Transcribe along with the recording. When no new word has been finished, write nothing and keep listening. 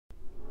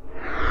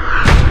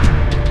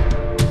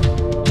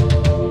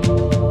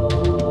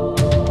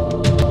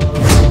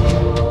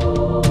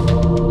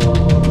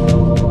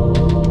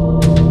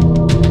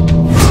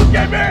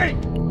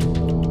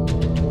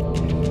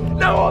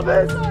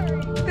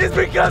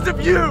because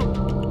of you!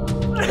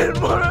 I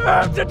didn't want to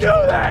have to do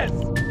this!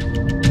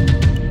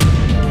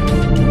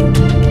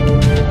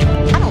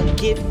 I don't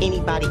give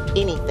anybody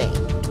anything.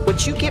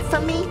 What you get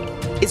from me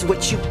is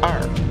what you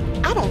earn.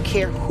 I don't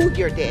care who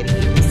your daddy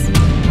is.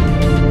 5,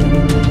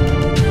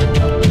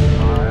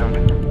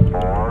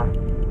 4,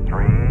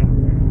 3,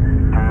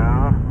 2,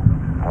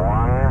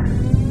 1,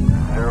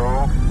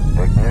 0,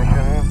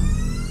 ignition,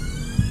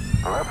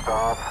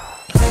 liftoff.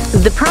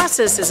 The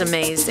process is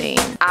amazing.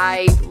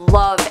 I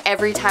love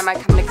every time I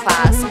come to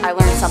class. I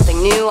learn something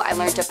new, I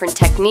learn different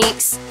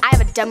techniques. I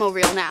have a demo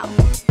reel now.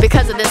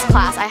 Because of this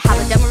class, I have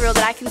a demo reel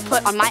that I can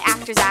put on my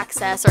Actors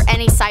Access or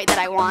any site that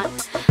I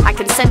want. I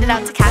can send it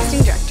out to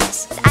casting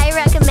directors. I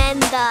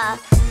recommend the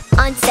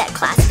on-set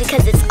class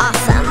because it's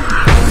awesome.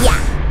 Yeah.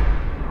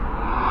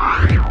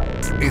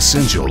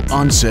 Essential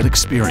on-set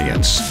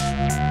experience.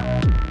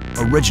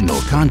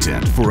 Original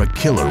content for a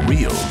killer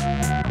reel.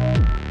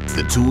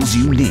 The tools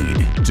you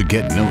need to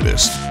get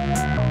noticed.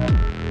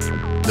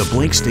 The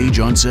Blank Stage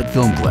On-Set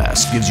Film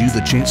Class gives you the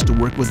chance to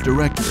work with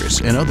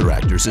directors and other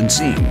actors in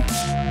scene.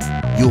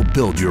 You'll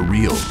build your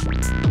reel,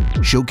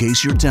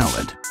 showcase your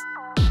talent,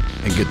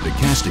 and get the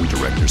casting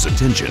director's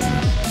attention.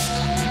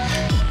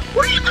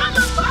 What are you doing,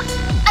 fuck?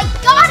 I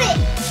got it!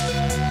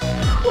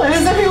 Why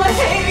does everyone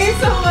hate me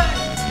so much?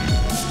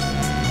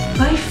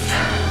 Life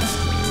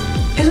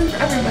isn't for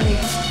everybody.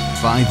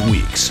 5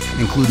 weeks,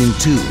 including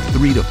 2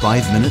 3- to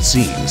 5-minute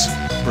scenes,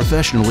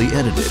 professionally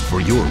edited for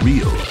your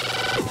reel.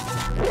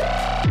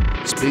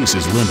 Space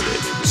is limited,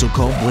 so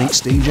call Blank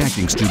Stage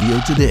Acting Studio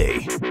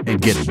today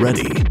and get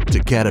ready to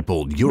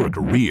catapult your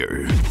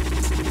career.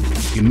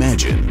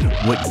 Imagine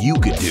what you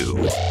could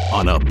do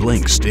on a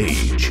blank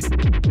stage.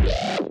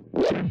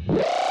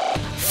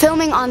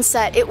 Filming on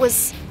set, it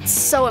was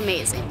so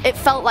amazing. It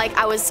felt like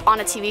I was on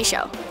a TV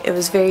show. It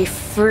was very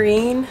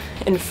freeing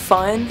and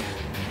fun.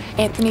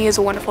 Anthony is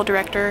a wonderful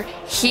director.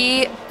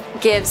 He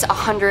gives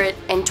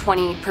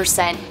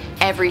 120%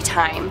 every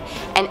time,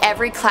 and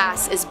every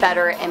class is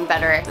better and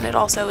better. And it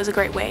also is a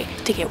great way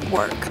to get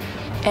work.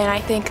 And I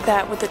think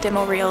that with the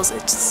demo reels,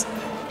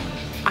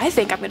 I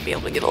think I'm going to be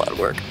able to get a lot of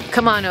work.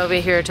 Come on over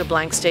here to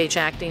Blank Stage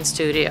Acting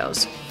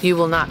Studios. You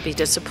will not be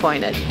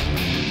disappointed.